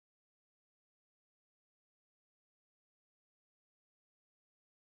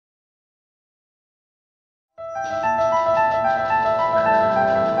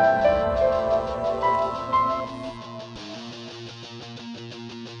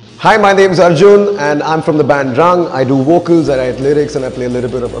Hi, my name is Arjun and I'm from the band Rang. I do vocals, I write lyrics and I play a little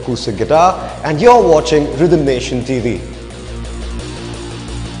bit of acoustic guitar. And you're watching Rhythm Nation TV.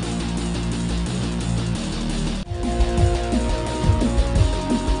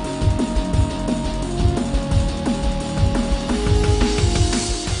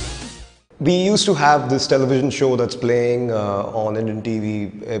 We used to have this television show that's playing on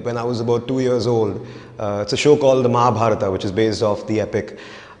RNTV when I was about 2 years old. It's a show called the Maharastra, which is based off the epic.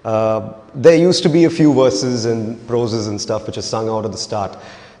 There used to be a few verses and proses and stuff which are sung out at the start.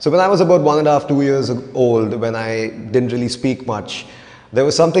 So when I was about 1.5, 2 years old, when I didn't really speak much, there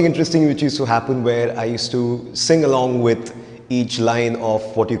was something interesting which used to happen where I used to sing along with each line of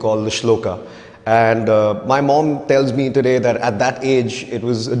what you call the shloka. And my mom tells me today that at that age it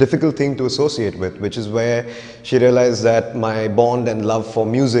was a difficult thing to associate with, which is where she realized that my bond and love for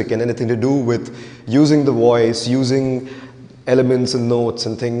music and anything to do with using the voice, using elements and notes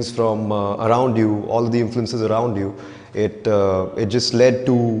and things from around you, all of the influences around you, it just led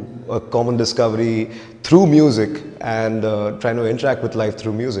to a common discovery through music and trying to interact with life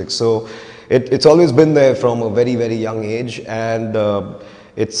through music. So it's always been there from a very, very young age, and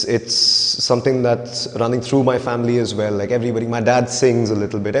it's something that's running through my family as well. Like everybody, my dad sings a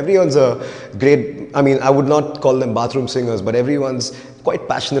little bit. Everyone's a great, I mean, I would not call them bathroom singers, but everyone's quite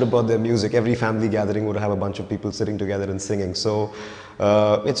passionate about their music. Every family gathering would have a bunch of people sitting together and singing. So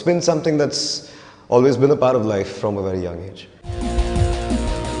it's been something that's always been a part of life from a very young age.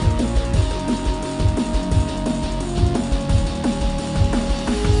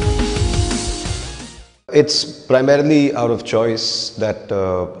 It's primarily out of choice that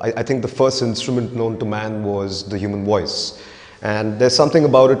I think the first instrument known to man was the human voice. And there's something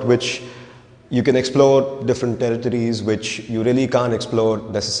about it which you can explore different territories which you really can't explore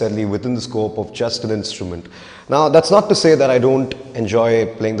necessarily within the scope of just an instrument. Now, that's not to say that I don't enjoy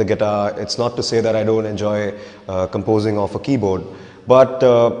playing the guitar. It's not to say that I don't enjoy composing off a keyboard.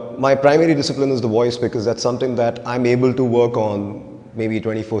 But my primary discipline is the voice, because that's something that I'm able to work on maybe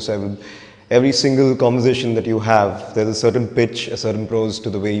 24/7. Every single conversation that you have, there's a certain pitch, a certain prose to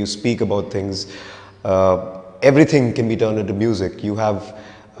the way you speak about things. Everything can be turned into music. You have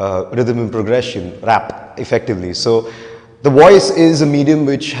rhythm and progression, rap, effectively. So the voice is a medium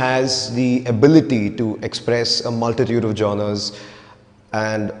which has the ability to express a multitude of genres,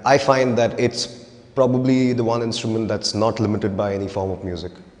 and I find that it's probably the one instrument that's not limited by any form of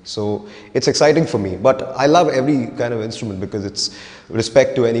music. So it's exciting for me, but I love every kind of instrument because it's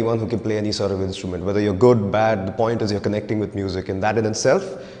respect to anyone who can play any sort of instrument. Whether you're good, bad, the point is you're connecting with music, and that in itself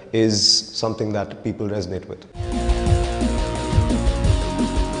is something that people resonate with.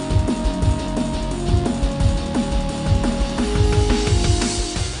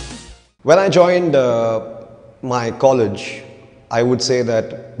 When I joined my college, I would say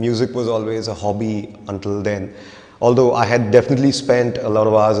that music was always a hobby until then. Although I had definitely spent a lot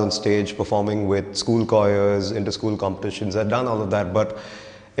of hours on stage performing with school choirs, inter-school competitions, I'd done all of that, but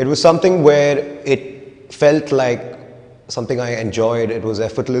it was something where it felt like something I enjoyed. It was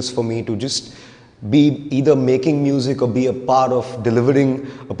effortless for me to just be either making music or be a part of delivering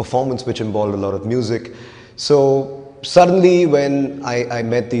a performance which involved a lot of music. So suddenly when I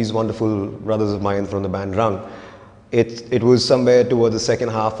met these wonderful brothers of mine from the band Rang, it was somewhere towards the second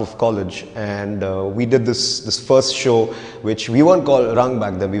half of college, and we did this first show, which we weren't called Rang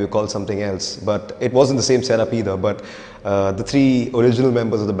back then, we were called something else, but it wasn't the same setup either. But the three original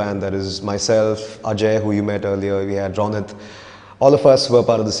members of the band, that is myself, Ajay, who you met earlier, we had Ronit, all of us were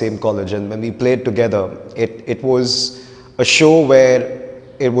part of the same college, and when we played together, it was a show where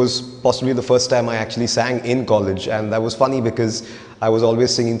it was possibly the first time I actually sang in college. And that was funny because I was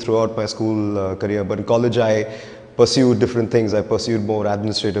always singing throughout my school career, but in college I pursued different things. I pursued more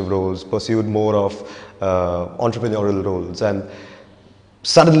administrative roles, pursued more of entrepreneurial roles, and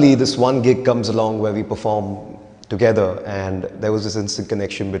suddenly this one gig comes along where we perform together, and there was this instant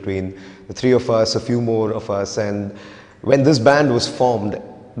connection between the three of us, a few more of us. And when this band was formed,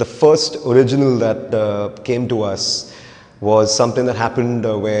 the first original that came to us was something that happened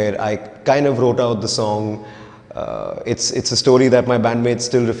where I kind of wrote out the song. It's a story that my bandmates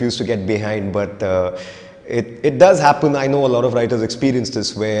still refuse to get behind, but it does happen. I know a lot of writers experience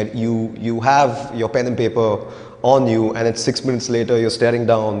this, where you have your pen and paper on you, and it's 6 minutes later you're staring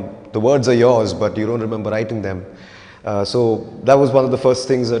down, the words are yours, but you don't remember writing them. So that was one of the first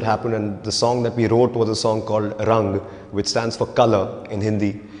things that happened, and the song that we wrote was a song called Rang, which stands for color in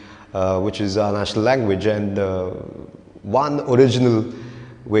Hindi, which is our national language, and one original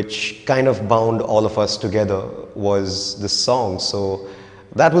which kind of bound all of us together was this song. So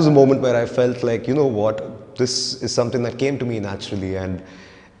that was a moment where I felt like, you know what, this is something that came to me naturally, and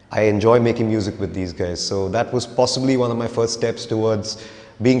I enjoy making music with these guys. So that was possibly one of my first steps towards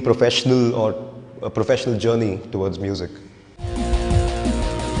being professional, or a professional journey towards music.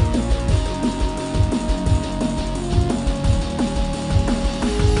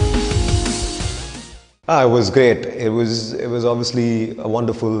 It was great. It was obviously a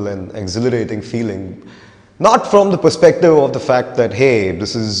wonderful and exhilarating feeling. Not from the perspective of the fact that, hey,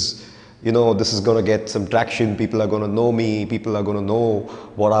 this is going to get some traction, people are going to know me, people are going to know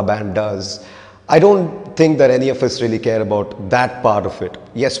what our band does. I don't think that any of us really care about that part of it.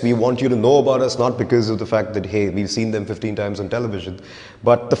 Yes, we want you to know about us, not because of the fact that, hey, we've seen them 15 times on television,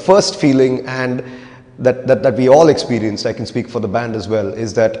 but the first feeling, and that we all experienced, I can speak for the band as well,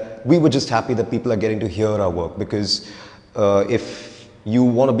 is that we were just happy that people are getting to hear our work. Because if you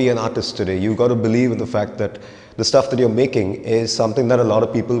want to be an artist today, you've got to believe in the fact that the stuff that you're making is something that a lot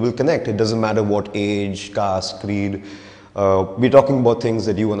of people will connect. It doesn't matter what age, caste, creed. We're talking about things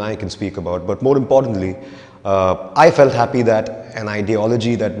that you and I can speak about, but more importantly, I felt happy that an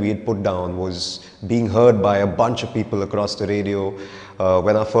ideology that we had put down was being heard by a bunch of people across the radio.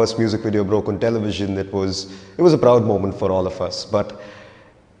 When our first music video broke on television, it was a proud moment for all of us. But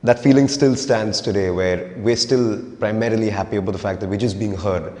that feeling still stands today, where we're still primarily happy about the fact that we're just being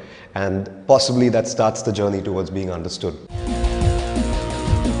heard, and possibly that starts the journey towards being understood.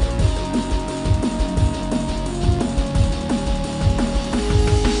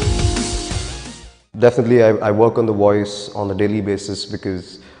 Definitely, I work on the voice on a daily basis,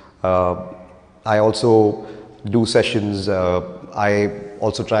 because I also do sessions. I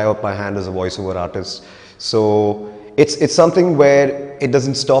also try out my hand as a voiceover artist. So it's something where it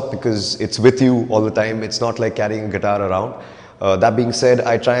doesn't stop, because it's with you all the time. It's not like carrying a guitar around. That being said,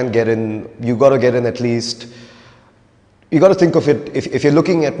 I try and get in. You got to get in at least. You got to think of it, if you're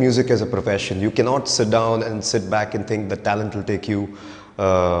looking at music as a profession, you cannot sit down and sit back and think that talent will take you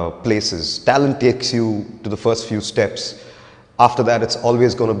places. Talent takes you to the first few steps. After that, it's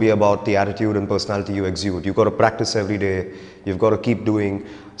always going to be about the attitude and personality you exude. You've got to practice every day. You've got to keep doing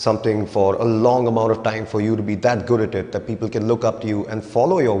something for a long amount of time for you to be that good at it that people can look up to you and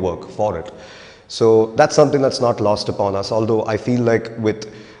follow your work for it. So that's something that's not lost upon us, although I feel like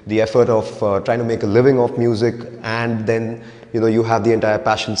with the effort of trying to make a living off music, and then you have the entire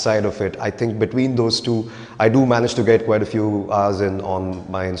passion side of it. I think between those two, I do manage to get quite a few hours in on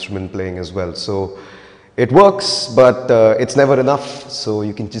my instrument playing as well. So it works, but it's never enough, so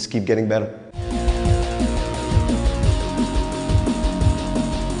you can just keep getting better.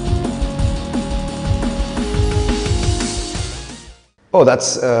 Oh,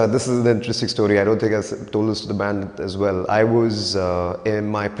 this is an interesting story. I don't think I've told this to the band as well. I was in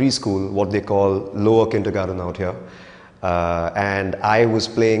my preschool, what they call lower kindergarten out here, and I was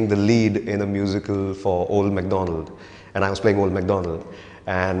playing the lead in a musical for Old MacDonald, and I was playing Old MacDonald.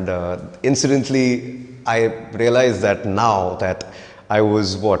 And incidentally, I realized that now that I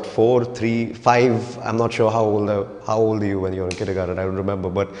was what, 4, 3, 5, I'm not sure how old are you when you're in kindergarten, I don't remember,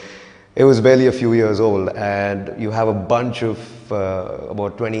 but it was barely a few years old, and you have a bunch of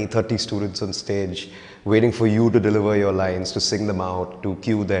about 20, 30 students on stage waiting for you to deliver your lines, to sing them out, to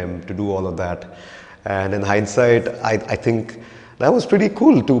cue them, to do all of that. And in hindsight, I think that was pretty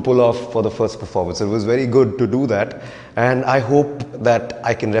cool to pull off for the first performance. It was very good to do that, and I hope that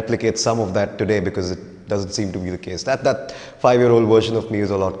I can replicate some of that today, because it doesn't seem to be the case. That 5-year-old version of me is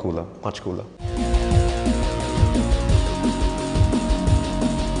a lot cooler, much cooler.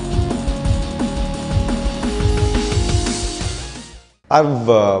 I've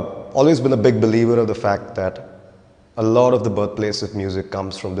always been a big believer of the fact that a lot of the birthplace of music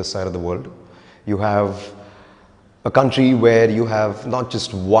comes from this side of the world. You have a country where you have not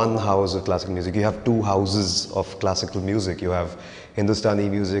just one house of classical music, you have 2 houses of classical music. You have Hindustani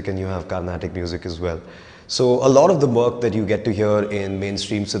music and you have Carnatic music as well. So a lot of the work that you get to hear in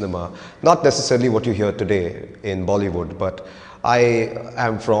mainstream cinema, not necessarily what you hear today in Bollywood, but I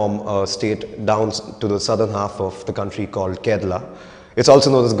am from a state down to the southern half of the country called Kerala. It's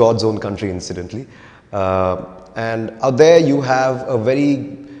also known as God's own country, incidentally. And out there you have a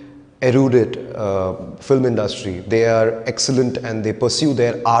very erudite film industry. They are excellent and they pursue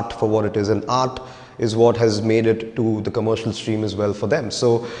their art for what it is, and art is what has made it to the commercial stream as well for them.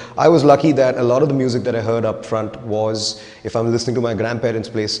 So I was lucky that a lot of the music that I heard up front was, if I'm listening to my grandparents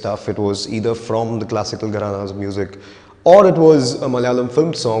play stuff, it was either from the classical gharanas music Or it was a Malayalam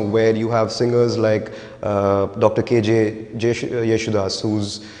film song where you have singers like Dr. Yeshudas,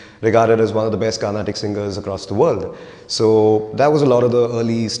 who's regarded as one of the best Carnatic singers across the world. So that was a lot of the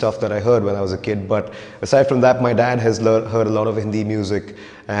early stuff that I heard when I was a kid. But aside from that, my dad has heard a lot of Hindi music,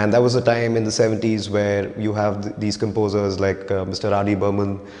 and that was a time in the 70s where you have these composers like Mr. R.D.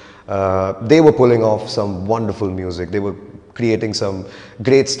 Burman. They were pulling off some wonderful music. They were creating some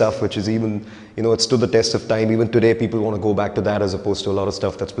great stuff, which is even, you know, it stood the test of time. Even today, people want to go back to that as opposed to a lot of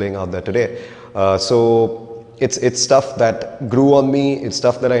stuff that's playing out there today. So it's stuff that grew on me. It's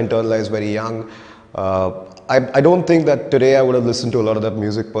stuff that I internalized very young. I don't think that today I would have listened to a lot of that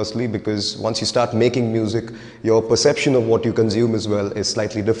music personally, because once you start making music, your perception of what you consume as well is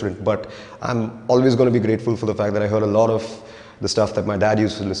slightly different. But I'm always going to be grateful for the fact that I heard a lot of the stuff that my dad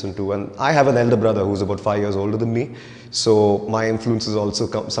used to listen to. And I have an elder brother who's about 5 years older than me. So my influences also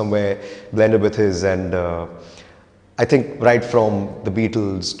come somewhere blended with his. And I think right from the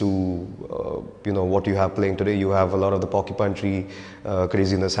Beatles to, you know, what you have playing today, you have a lot of the Porcupine Tree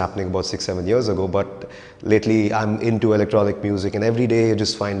craziness happening about 6-7 years ago. But lately I'm into electronic music, and every day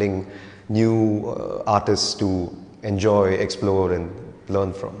just finding new artists to enjoy, explore and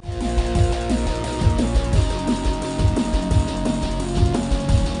learn from.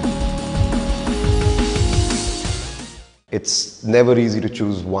 It's never easy to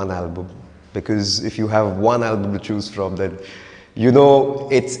choose one album, because if you have one album to choose from, then you know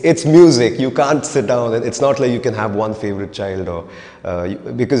it's music. You can't sit down, and it's not like you can have one favorite child, or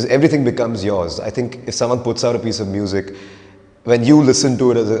because everything becomes yours. I think if someone puts out a piece of music, when you listen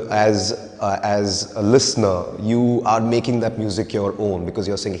to it as a listener, you are making that music your own, because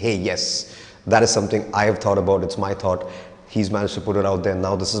you're saying, hey, yes, that is something I have thought about. It's my thought. He's managed to put it out there.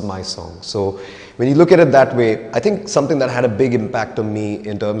 Now this is my song. So when you look at it that way, I think something that had a big impact on me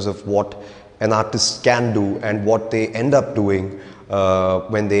in terms of what an artist can do and what they end up doing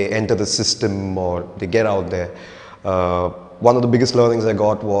when they enter the system or they get out there. One of the biggest learnings I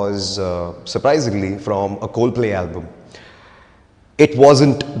got was, surprisingly, from a Coldplay album. It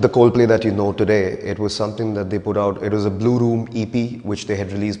wasn't the Coldplay that you know today. It was something that they put out. It was a Blue Room EP, which they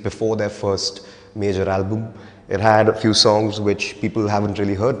had released before their first major album. It had a few songs which people haven't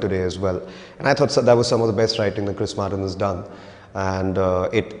really heard today as well. And I thought that was some of the best writing that Chris Martin has done. And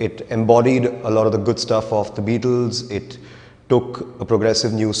it embodied a lot of the good stuff of the Beatles. It took a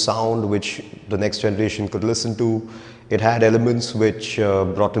progressive new sound which the next generation could listen to. It had elements which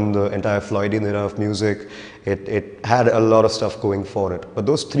brought in the entire Floydian era of music. It had a lot of stuff going for it. But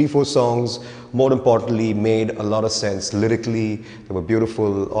those 3-4 songs, more importantly, made a lot of sense lyrically. They were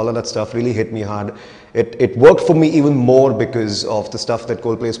beautiful. All of that stuff really hit me hard. It worked for me even more because of the stuff that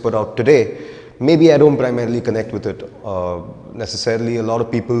Coldplay's put out today. Maybe I don't primarily connect with it necessarily. A lot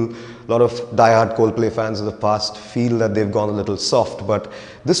of people, a lot of diehard Coldplay fans of the past feel that they've gone a little soft, but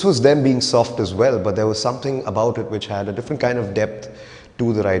this was them being soft as well. But there was something about it which had a different kind of depth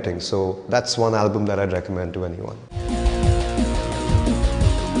to the writing. So that's one album that I'd recommend to anyone.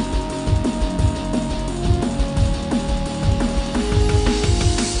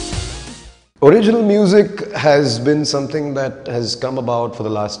 Original music has been something that has come about for the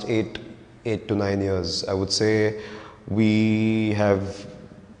last 8 to 9 years. I would say Rang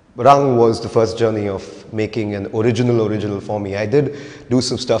was the first journey of making an original for me. I did do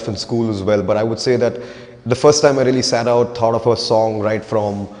some stuff in school as well, but I would say that the first time I really sat out, thought of a song right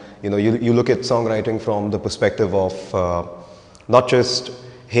from, you know, you look at songwriting from the perspective of not just,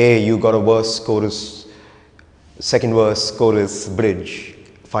 hey, you got a verse, chorus, second verse, chorus, bridge,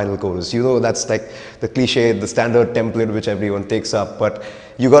 final chorus. You know, that's like the cliche, the standard template which everyone takes up, but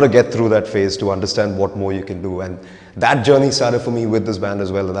you got to get through that phase to understand what more you can do. And that journey started for me with this band as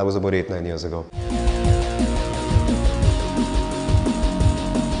well, and that was about 8-9 years ago.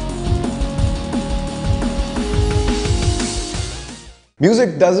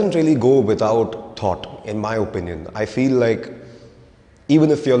 Music doesn't really go without thought, in my opinion. I feel like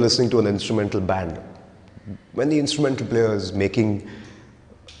even if you're listening to an instrumental band, when the instrumental player is making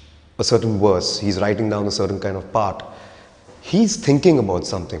a certain verse, he's writing down a certain kind of part, he's thinking about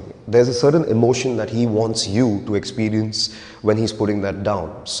something. There's a certain emotion that he wants you to experience when he's putting that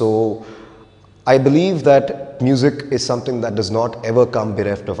down. So I believe that music is something that does not ever come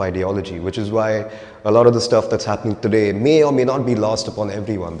bereft of ideology, which is why a lot of the stuff that's happening today may or may not be lost upon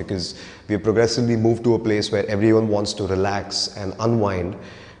everyone, because we have progressively moved to a place where everyone wants to relax and unwind.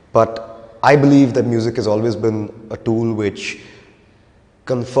 But I believe that music has always been a tool which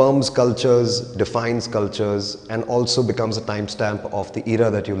confirms cultures, defines cultures, and also becomes a timestamp of the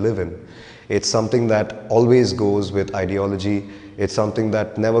era that you live in. It's something that always goes with ideology. It's something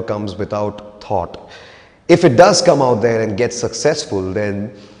that never comes without thought. if it does come out there and get successful,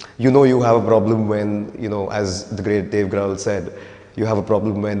 then you have a problem when, as the great Dave Grohl said, you have a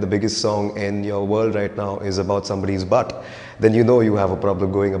problem when the biggest song in your world right now is about somebody's butt. Then you have a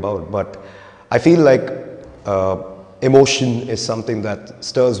problem going about. But I feel like emotion is something that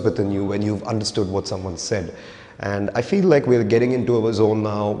stirs within you when you've understood what someone said. And I feel like we're getting into a zone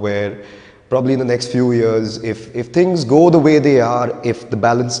now where probably in the next few years, if things go the way they are, if the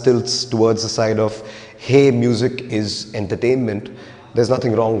balance tilts towards the side of, hey, music is entertainment, there's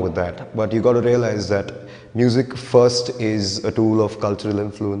nothing wrong with that. But you got to realize that music first is a tool of cultural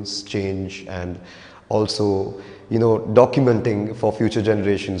influence, change, and also, documenting for future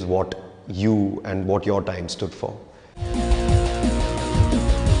generations what you and what your time stood for.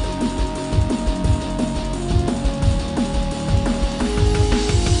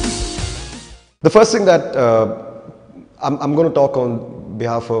 The first thing that I'm going to talk on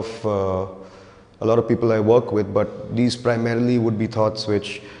behalf of a lot of people I work with, but these primarily would be thoughts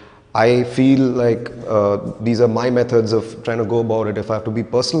which I feel like these are my methods of trying to go about it. If I have to be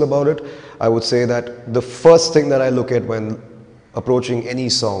personal about it, I would say that the first thing that I look at when approaching any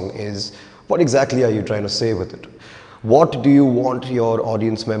song is, what exactly are you trying to say with it? What do you want your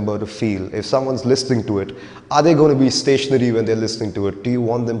audience member to feel? If someone's listening to it, are they going to be stationary when they're listening to it? Do you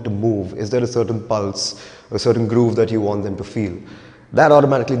want them to move? Is there a certain pulse, a certain groove that you want them to feel? That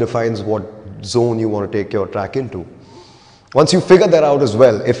automatically defines what zone you want to take your track into. Once you figure that out as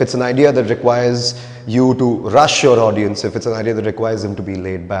well, if it's an idea that requires you to rush your audience, if it's an idea that requires them to be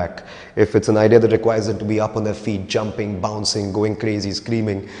laid back, if it's an idea that requires them to be up on their feet, jumping, bouncing, going crazy,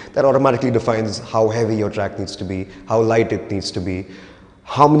 screaming, that automatically defines how heavy your track needs to be, how light it needs to be.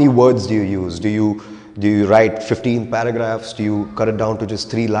 How many words do you use? Do you write 15 paragraphs? Do you cut it down to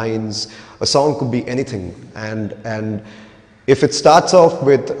just 3 lines? A song could be anything. And if it starts off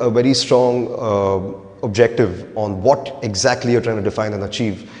with a very strong objective on what exactly you're trying to define and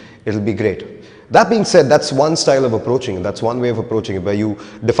achieve, it'll be great. That being said, that's one style of approaching it. That's one way of approaching it, where you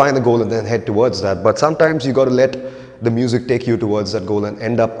define the goal and then head towards that. But sometimes you got to let the music take you towards that goal and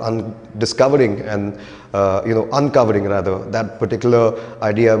end up discovering and uncovering rather that particular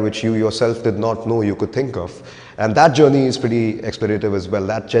idea which you yourself did not know you could think of. And that journey is pretty explorative as well.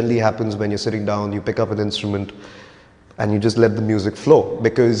 That generally happens when you're sitting down, you pick up an instrument, and you just let the music flow.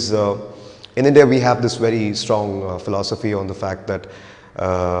 Because in India, we have this very strong philosophy on the fact that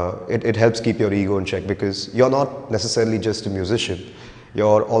it helps keep your ego in check, because you're not necessarily just a musician.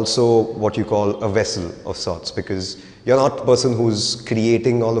 You're also what you call a vessel of sorts, because you're not the person who's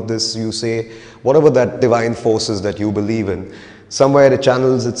creating all of this. You say whatever that divine forces that you believe in, somewhere it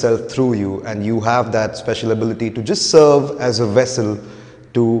channels itself through you, and you have that special ability to just serve as a vessel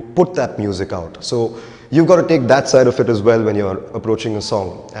to put that music out. So you've got to take that side of it as well when you're approaching a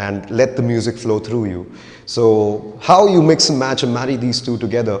song and let the music flow through you. So how you mix and match and marry these two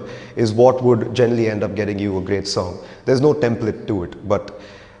together is what would generally end up getting you a great song. There's no template to it, but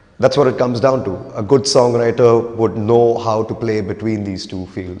that's what it comes down to. A good songwriter would know how to play between these two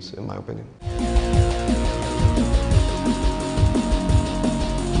fields, in my opinion.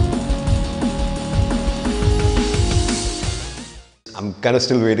 I'm kind of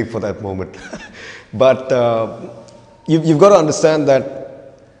still waiting for that moment. But you've got to understand that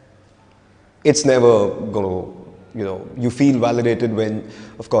it's never going to, you feel validated when,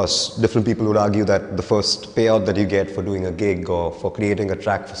 of course, different people would argue that the first payout that you get for doing a gig or for creating a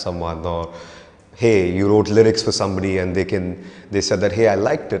track for someone, or hey, you wrote lyrics for somebody and they said that, hey, I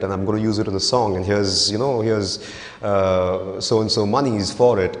liked it and I'm going to use it in a song, and here's so-and-so monies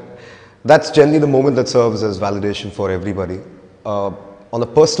for it. That's generally the moment that serves as validation for everybody. On a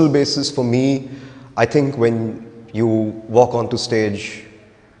personal basis, for me, I think when you walk onto stage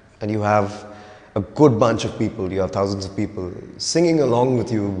and you have a good bunch of people, you have thousands of people singing along with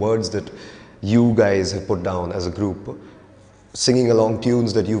you words that you guys have put down as a group, singing along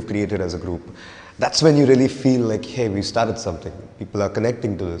tunes that you've created as a group, that's when you really feel like, hey, we started something. People are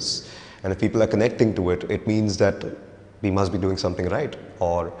connecting to this. And if people are connecting to it, it means that we must be doing something right,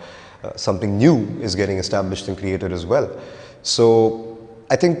 or something new is getting established and created as well. So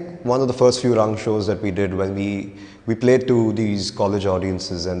I think one of the first few rung shows that we did, when we played to these college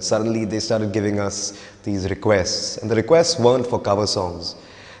audiences, and suddenly they started giving us these requests, and the requests weren't for cover songs.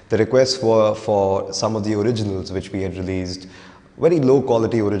 The requests were for some of the originals which we had released, very low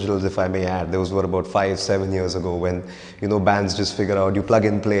quality originals, if I may add. Those were about 5-7 years ago, when bands just figure out, you plug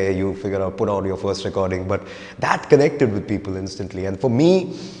and play, you figure out, put out your first recording. But that connected with people instantly, and for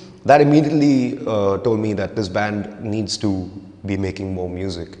me, that immediately told me that this band needs to be making more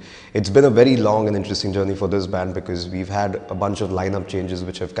music. It's been a very long and interesting journey for this band because we've had a bunch of lineup changes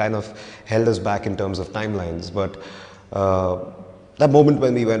which have kind of held us back in terms of timelines. But that moment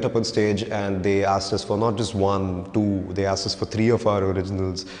when we went up on stage and they asked us for not just one, two, they asked us for 3 of our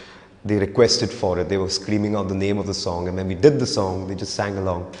originals. They requested for it. They were screaming out the name of the song, and when we did the song, they just sang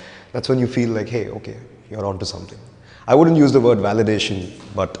along. That's when you feel like, hey, okay, you're onto something. I wouldn't use the word validation,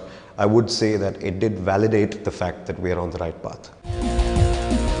 but I would say that it did validate the fact that we are on the right path.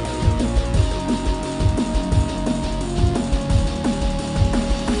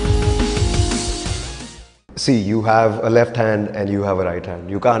 See, you have a left hand and you have a right hand.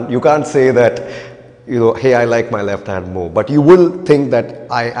 You can't say that, you know, hey, I like my left hand more. But you will think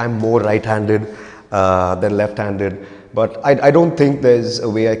that I'm more right-handed than left-handed. But I don't think there's a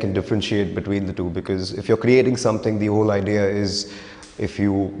way I can differentiate between the two, because if you're creating something, the whole idea is if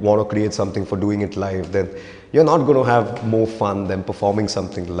you want to create something for doing it live, then you're not going to have more fun than performing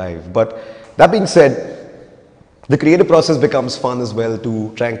something live. But that being said, the creative process becomes fun as well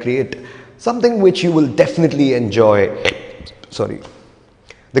to try and create something which you will definitely enjoy. Sorry.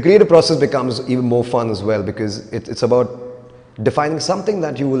 The creative process becomes even more fun as well because it's about defining something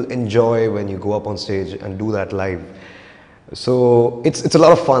that you will enjoy when you go up on stage and do that live. So it's a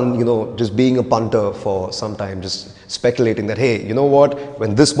lot of fun, you know, just being a punter for some time, just speculating that, hey, you know what,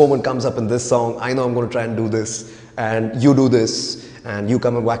 when this moment comes up in this song, I know I'm going to try and do this, and you do this, and you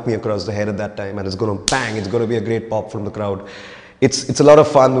come and whack me across the head at that time, and it's going to bang, it's going to be a great pop from the crowd. It's a lot of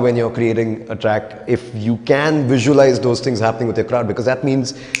fun when you're creating a track if you can visualize those things happening with your crowd, because that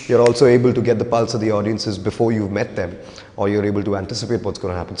means you're also able to get the pulse of the audiences before you've met them, or you're able to anticipate what's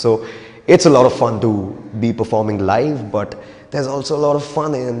going to happen. So it's a lot of fun to be performing live, but there's also a lot of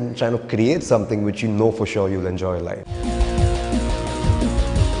fun in trying to create something which you know for sure you'll enjoy live.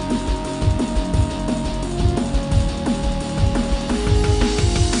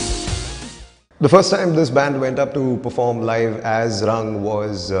 The first time this band went up to perform live as Rang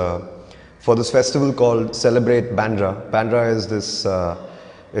was for this festival called Celebrate Bandra. Bandra is this,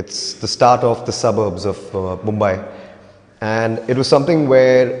 it's the start of the suburbs of Mumbai. And it was something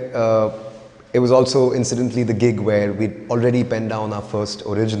where it was also incidentally the gig where we'd already penned down our first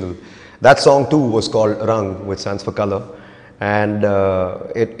original. That song too was called Rang, which stands for color. And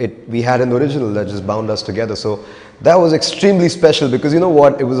we had an original that just bound us together. So that was extremely special because, you know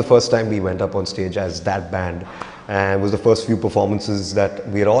what, it was the first time we went up on stage as that band, and it was the first few performances that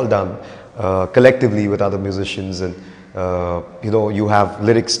we had all done collectively with other musicians. And you know, you have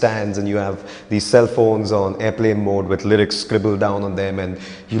lyric stands and you have these cell phones on airplane mode with lyrics scribbled down on them, and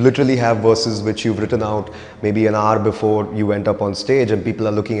you literally have verses which you've written out maybe an hour before you went up on stage, and people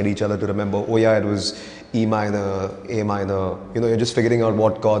are looking at each other to remember, oh yeah, it was E minor, A minor, you know, you're just figuring out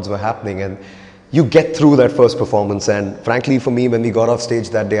what chords were happening, and you get through that first performance. And frankly, for me, when we got off stage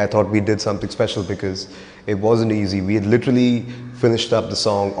that day, I thought we did something special because it wasn't easy. We had literally finished up the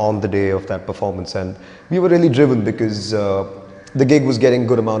song on the day of that performance, and we were really driven because the gig was getting a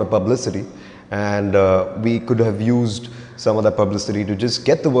good amount of publicity, and we could have used some of that publicity to just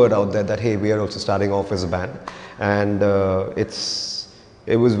get the word out there that, hey, we are also starting off as a band. And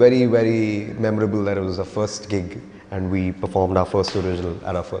it was very, very memorable that it was our first gig and we performed our first original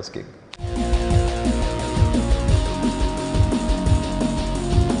at our first gig.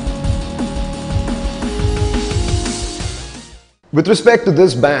 With respect to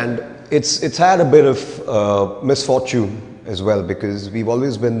this band, it's had a bit of misfortune as well, because we've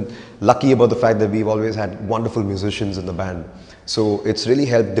always been lucky about the fact that we've always had wonderful musicians in the band. So it's really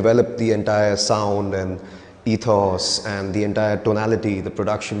helped develop the entire sound and ethos and the entire tonality, the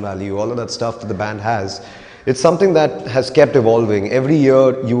production value, all of that stuff that the band has. It's something that has kept evolving. Every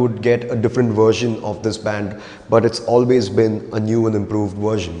year you would get a different version of this band, but it's always been a new and improved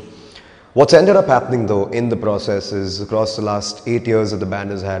version. What's ended up happening though in the process is across the last 8 years that the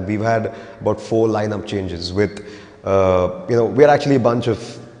band has had, we've had about 4 lineup changes with, you know, we're actually a bunch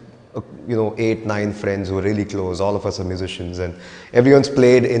of, you know, 8, 9 friends who are really close. All of us are musicians and everyone's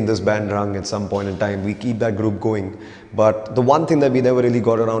played in this band Rang at some point in time. We keep that group going. But the one thing that we never really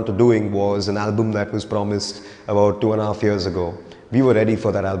got around to doing was an album that was promised about 2.5 years ago. We were ready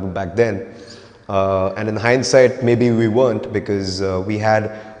for that album back then. And in hindsight, maybe we weren't, because we had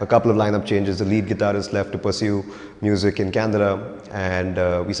a couple of lineup changes. The lead guitarist left to pursue music in Canada,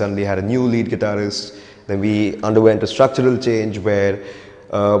 and we suddenly had a new lead guitarist. Then we underwent a structural change where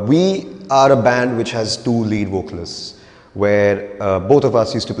we are a band which has 2 lead vocalists, where both of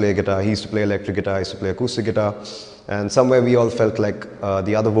us used to play guitar. He used to play electric guitar, I used to play acoustic guitar. And somewhere we all felt like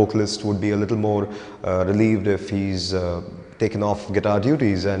the other vocalist would be a little more relieved if he's taken off guitar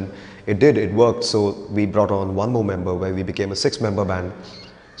duties, and it worked. So we brought on one more member, where we became a 6-member band.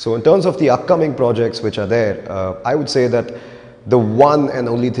 So in terms of the upcoming projects which are there, I would say that the one and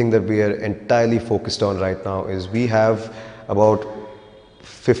only thing that we are entirely focused on right now is we have about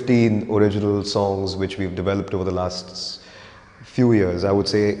 15 original songs which we've developed over the last few years. I would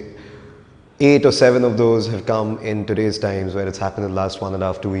say 8 or 7 of those have come in today's times, where it's happened in the last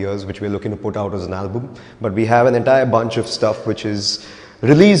 1.5, 2 years, which we're looking to put out as an album. But we have an entire bunch of stuff which is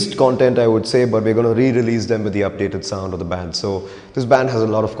released content, I would say, but we're going to re-release them with the updated sound of the band. So this band has a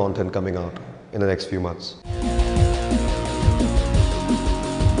lot of content coming out in the next few months.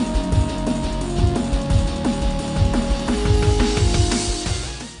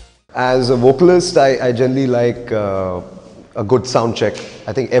 As a vocalist, I generally like a good sound check.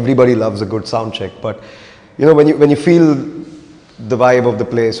 I think everybody loves a good sound check, but you know, when you feel the vibe of the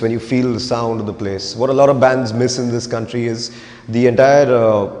place, when you feel the sound of the place, what a lot of bands miss in this country is the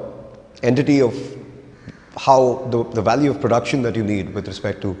entire entity of how the value of production that you need with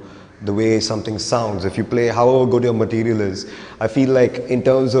respect to the way something sounds. If you play, however good your material is, I feel like in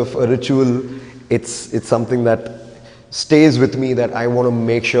terms of a ritual, it's something that stays with me, that I want to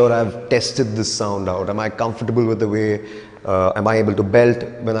make sure I've tested this sound out. Am I comfortable with the way? Am I able to belt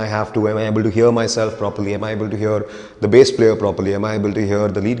when I have to? Am I able to hear myself properly? Am I able to hear the bass player properly? Am I able to hear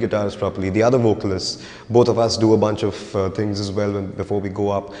the lead guitarist properly? The other vocalists? Both of us do a bunch of things as well before we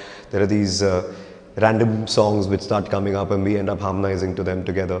go up. There are these random songs which start coming up, and we end up harmonizing to them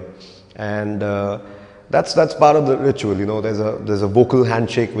together. And that's part of the ritual, you know. There's a vocal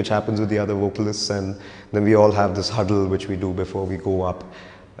handshake which happens with the other vocalists, and then we all have this huddle which we do before we go up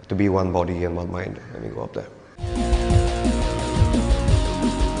to be one body and one mind when we go up there.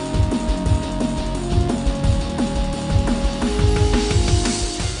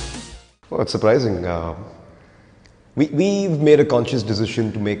 Well, it's surprising. We've made a conscious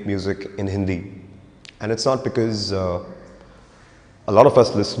decision to make music in Hindi, and it's not because a lot of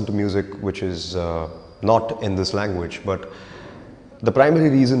us listen to music which is not in this language, but the primary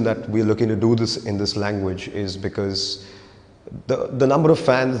reason that we're looking to do this in this language is because the number of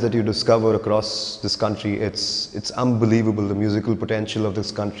fans that you discover across this country, it's unbelievable. The musical potential of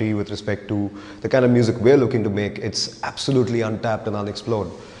this country with respect to the kind of music we're looking to make, it's absolutely untapped and unexplored.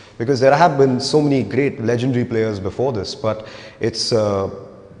 Because there have been so many great legendary players before this, but it's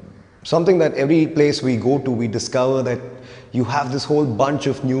something that every place we go to, we discover that you have this whole bunch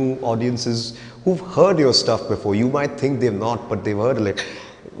of new audiences who've heard your stuff before. You might think they've not, but they've heard it.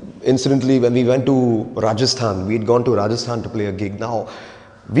 Incidentally, when we went to Rajasthan, we'd gone to Rajasthan to play a gig. Now,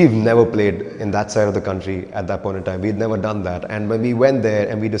 we've never played in that side of the country at that point in time. We'd never done that. And when we went there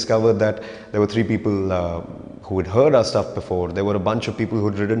and we discovered that there were 3 people who had heard our stuff before. There were a bunch of people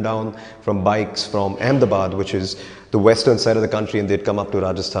who'd ridden down from bikes from Ahmedabad, which is the western side of the country, and they'd come up to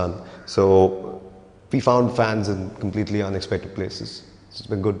Rajasthan. So we found fans in completely unexpected places. It's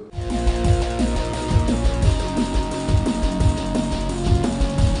been good.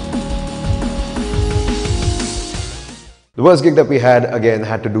 The worst gig that we had, again,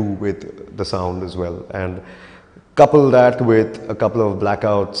 had to do with the sound as well, and couple that with a couple of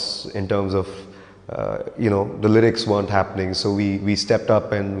blackouts in terms of you know, the lyrics weren't happening, so we stepped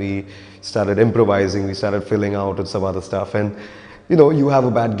up and we started improvising, we started filling out and some other stuff, and you know, you have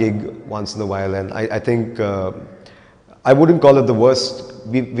a bad gig once in a while, and I think I wouldn't call it the worst.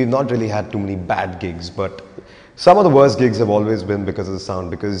 We've not really had too many bad gigs, but some of the worst gigs have always been because of the sound,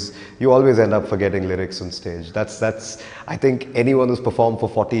 because you always end up forgetting lyrics on stage. That's I think anyone who's performed for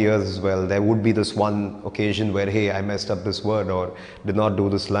 40 years as well, there would be this one occasion where, hey, I messed up this word or did not do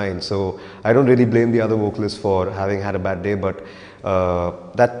this line. So I don't really blame the other vocalists for having had a bad day, but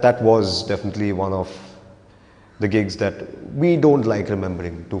that was definitely one of the gigs that we don't like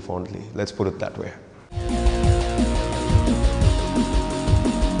remembering too fondly. Let's put it that way.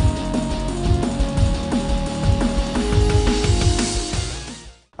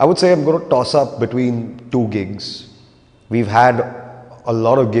 I would say I'm going to toss up between 2 gigs. We've had a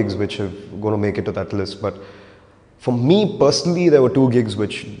lot of gigs which are going to make it to that list, but for me personally, there were 2 gigs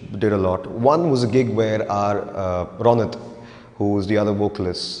which did a lot. One was a gig where our Ronit, who was the other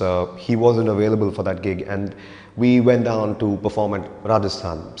vocalist, he wasn't available for that gig, and we went down to perform at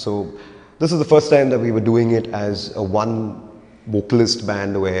Rajasthan. So this is the first time that we were doing it as a one vocalist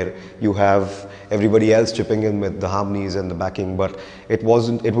band where you have everybody else chipping in with the harmonies and the backing, but it was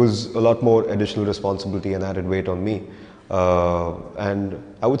a lot more additional responsibility and added weight on me.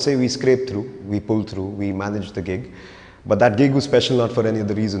 And I would say we scraped through, we pulled through, we managed the gig. But that gig was special not for any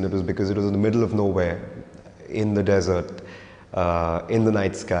other reason. It was because it was in the middle of nowhere, in the desert, in the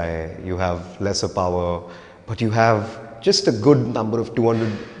night sky. You have lesser power, but you have just a good number of 200,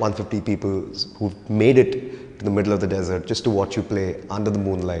 150 people who've made it to the middle of the desert just to watch you play under the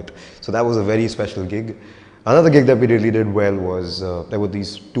moonlight. So that was a very special gig. Another gig that we really did well was, there were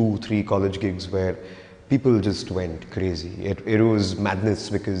these 2-3 college gigs where people just went crazy. It was madness,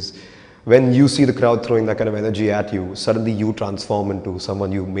 because when you see the crowd throwing that kind of energy at you, suddenly you transform into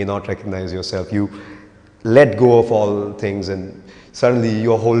someone you may not recognize yourself. You let go of all things, and suddenly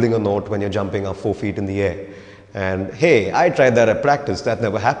you're holding a note when you're jumping up 4 feet in the air. And hey, I tried that at practice, that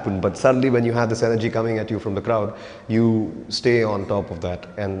never happened, but suddenly when you have this energy coming at you from the crowd, you stay on top of that,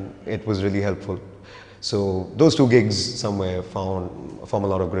 and it was really helpful. So those 2 gigs somewhere form a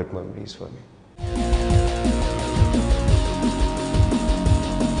lot of great memories for me.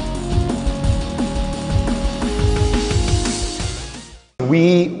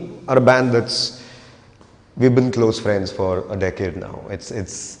 We are a band we've been close friends for a decade now.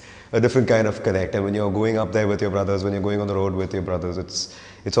 It's a different kind of connect, and when you're going up there with your brothers, when you're going on the road with your brothers,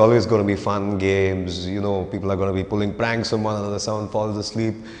 it's always going to be fun games. You know, people are going to be pulling pranks on one another. Someone falls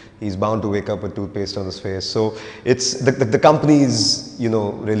asleep, he's bound to wake up with toothpaste on his face. So it's the company is, you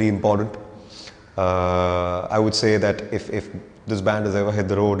know, really important. I would say that if this band has ever hit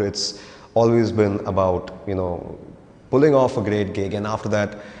the road, it's always been about, you know, pulling off a great gig, and after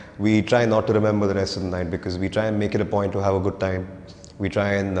that we try not to remember the rest of the night, because we try and make it a point to have a good time. We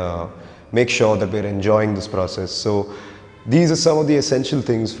try and make sure that we're enjoying this process. So these are some of the essential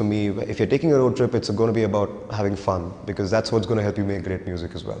things for me. If you're taking a road trip, it's going to be about having fun, because that's what's going to help you make great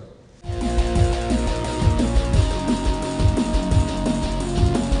music as well.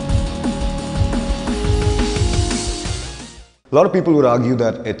 A lot of people would argue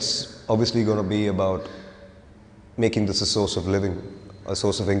that it's obviously going to be about making this a source of living, a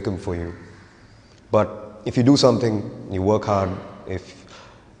source of income for you. But if you do something, you work hard, if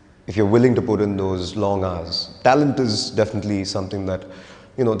you're willing to put in those long hours, talent is definitely something that,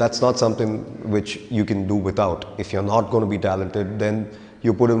 you know, that's not something which you can do without. If you're not going to be talented, then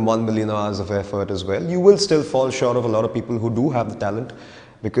you put in 1 million hours of effort as well. You will still fall short of a lot of people who do have the talent,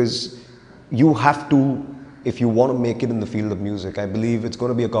 because you have to, if you want to make it in the field of music, I believe it's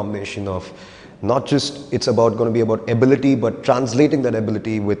going to be a combination of not just, it's going to be about ability, but translating that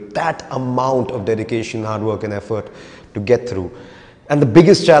ability with that amount of dedication, hard work and effort to get through. And the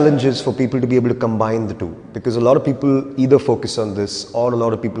biggest challenge is for people to be able to combine the two, because a lot of people either focus on this or a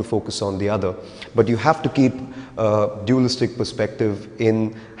lot of people focus on the other. But you have to keep a dualistic perspective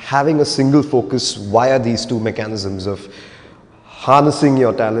in having a single focus via these 2 mechanisms of harnessing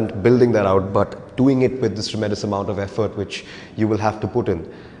your talent, building that out, but doing it with this tremendous amount of effort which you will have to put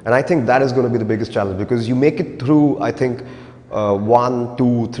in. And I think that is going to be the biggest challenge, because you make it through, I think, 1,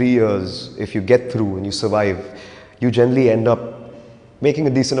 2, 3 years. If you get through and you survive, you generally end up making a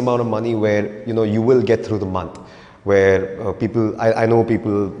decent amount of money where, you know, you will get through the month. Where people, I know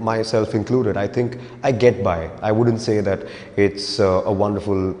people, myself included, I think I get by. I wouldn't say that it's a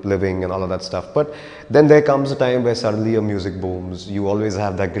wonderful living and all of that stuff. But then there comes a time where suddenly your music booms. You always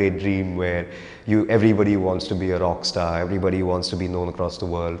have that great dream where everybody wants to be a rock star, everybody wants to be known across the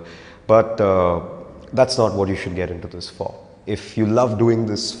world. But that's not what you should get into this for. If you love doing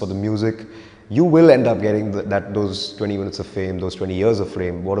this for the music, you will end up getting those 20 minutes of fame, those 20 years of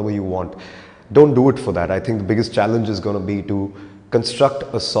fame, whatever you want. Don't do it for that. I think the biggest challenge is going to be to construct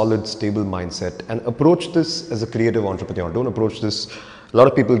a solid, stable mindset and approach this as a creative entrepreneur. Don't approach this. A lot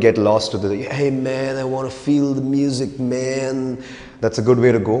of people get lost to the, hey man, I want to feel the music, man. That's a good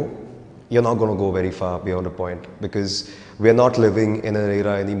way to go. You're not going to go very far beyond a point, because we're not living in an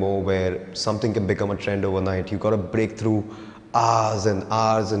era anymore where something can become a trend overnight. You've got to break through hours and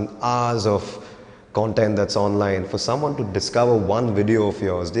hours and hours of content that's online. For someone to discover one video of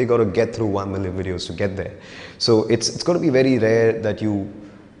yours, they got to get through 1 million videos to get there. So it's going to be very rare that you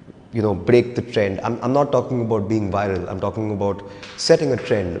break the trend. I'm not talking about being viral. I'm talking about setting a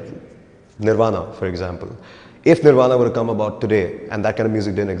trend. Nirvana, for example. If Nirvana were to come about today and that kind of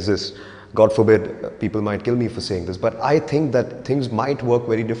music didn't exist, God forbid, people might kill me for saying this, but I think that things might work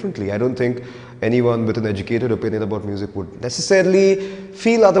very differently. I don't think anyone with an educated opinion about music would necessarily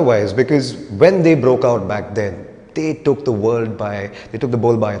feel otherwise, because when they broke out back then, they took the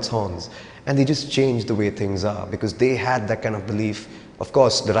bull by its horns, and they just changed the way things are, because they had that kind of belief. Of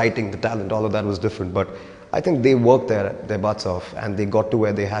course, the writing, the talent, all of that was different, but I think they worked their butts off and they got to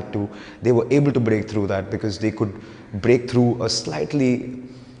where they had to. They were able to break through that because they could break through a slightly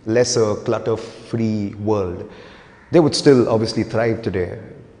lesser, clutter-free world. They would still obviously thrive today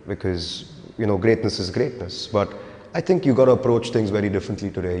because, greatness is greatness. But I think you got to approach things very differently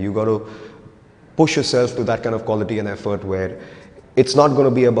today. You got to push yourself to that kind of quality and effort where it's not going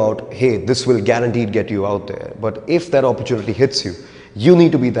to be about, hey, this will guaranteed get you out there. But if that opportunity hits you, you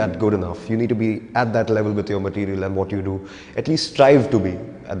need to be that good enough. You need to be at that level with your material and what you do. At least strive to be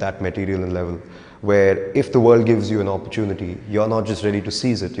at that material and level, where if the world gives you an opportunity, you're not just ready to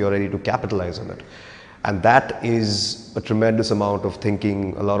seize it, you're ready to capitalize on it. And that is a tremendous amount of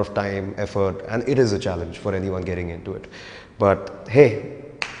thinking, a lot of time, effort, and it is a challenge for anyone getting into it. But hey,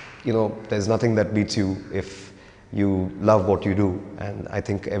 you know, there's nothing that beats you if you love what you do, and I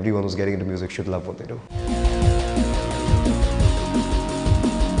think everyone who's getting into music should love what they do.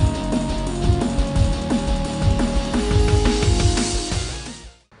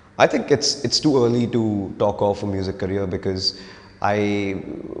 I think it's too early to talk of a music career, because I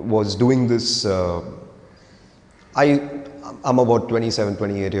was doing this, I'm about 27,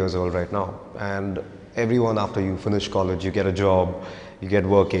 28 years old right now, and everyone, after you finish college, you get a job, you get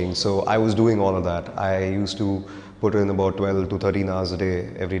working. So I was doing all of that. I used to put in about 12 to 13 hours a day,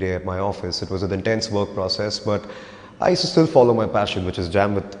 every day at my office. It was an intense work process, but I used to still follow my passion, which is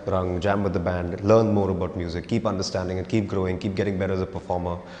jam with Rang, jam with the band, learn more about music, keep understanding it, keep growing, keep getting better as a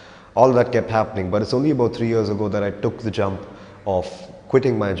performer. All of that kept happening, but it's only about 3 years ago that I took the jump of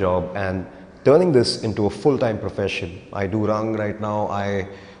quitting my job and turning this into a full-time profession. I do Rang right now.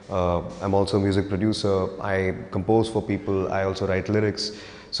 I'm also a music producer. I compose for people. I also write lyrics.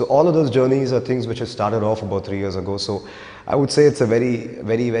 So all of those journeys are things which I started off about 3 years ago. So I would say it's a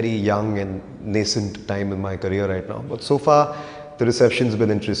very young and nascent time in my career right now. But so far, the reception's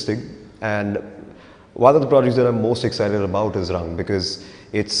been interesting. And one of the projects that I'm most excited about is Rang, because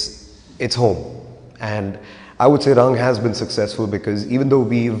it's home. And I would say Rang has been successful, because even though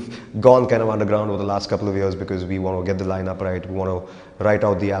we've gone kind of underground over the last couple of years because we want to get the lineup right, we want to write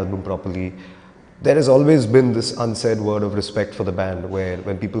out the album properly, there has always been this unsaid word of respect for the band, where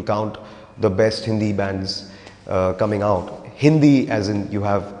when people count the best Hindi bands coming out, Hindi as in you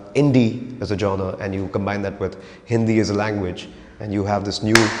have indie as a genre, and you combine that with Hindi as a language, and you have this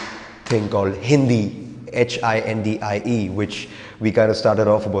new thing called Hindi, H-I-N-D-I-E, which we kind of started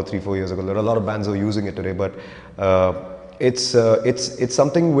off about 3-4 years ago. There are a lot of bands who are using it today, but it's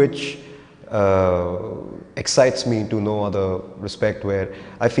something which excites me to no other respect, where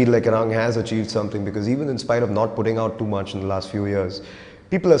I feel like Rang has achieved something, because even in spite of not putting out too much in the last few years,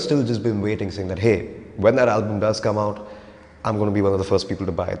 people have still just been waiting, saying that, hey, when that album does come out, I'm going to be one of the first people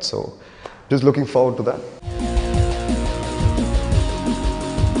to buy it. So just looking forward to that.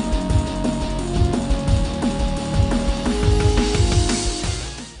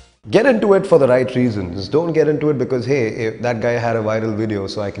 Get into it for the right reasons. Don't get into it because, hey, that guy had a viral video,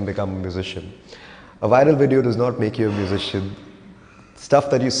 so I can become a musician. A viral video does not make you a musician. Stuff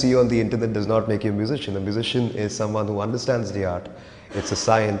that you see on the internet does not make you a musician. A musician is someone who understands the art. It's a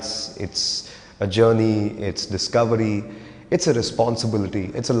science, it's a journey, it's discovery, it's a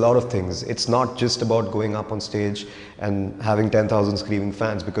responsibility, it's a lot of things. It's not just about going up on stage and having 10,000 screaming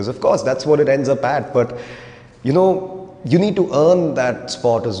fans, because of course that's what it ends up at, but you know, you need to earn that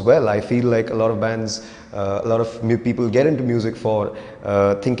spot as well. I feel like a lot of bands, a lot of people get into music for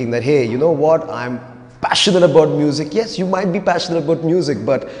thinking that, hey, you know what, I'm passionate about music. Yes, you might be passionate about music,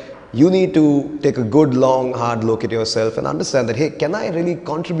 but you need to take a good, long, hard look at yourself and understand that, hey, can I really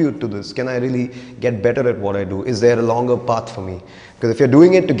contribute to this? Can I really get better at what I do? Is there a longer path for me? Because if you're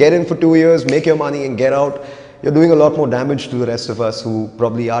doing it to get in for 2 years, make your money and get out, you're doing a lot more damage to the rest of us who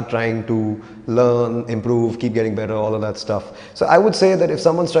probably are trying to learn, improve, keep getting better, all of that stuff. So I would say that if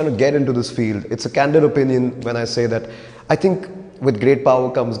someone's trying to get into this field, it's a candid opinion when I say that I think with great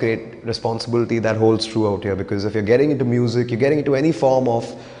power comes great responsibility. That holds true out here, because if you're getting into music, you're getting into any form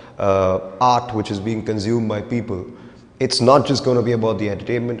of art which is being consumed by people, it's not just going to be about the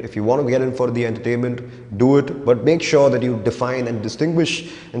entertainment. If you want to get in for the entertainment, do it, but make sure that you define and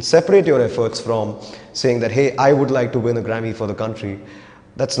distinguish and separate your efforts from saying that, hey, I would like to win a Grammy for the country.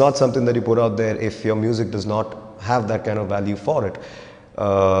 That's not something that you put out there if your music does not have that kind of value for it.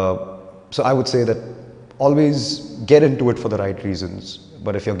 So I would say that always get into it for the right reasons.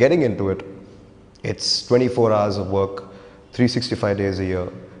 But if you're getting into it, it's 24 hours of work, 365 days a year,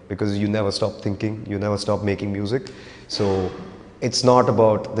 because you never stop thinking, you never stop making music. So it's not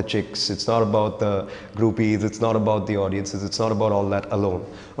about the chicks, it's not about the groupies, it's not about the audiences, it's not about all that alone.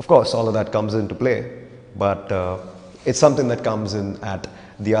 Of course, all of that comes into play, but it's something that comes in at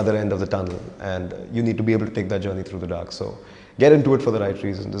the other end of the tunnel, and you need to be able to take that journey through the dark. So get into it for the right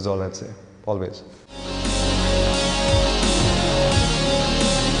reasons is all I'd say, always.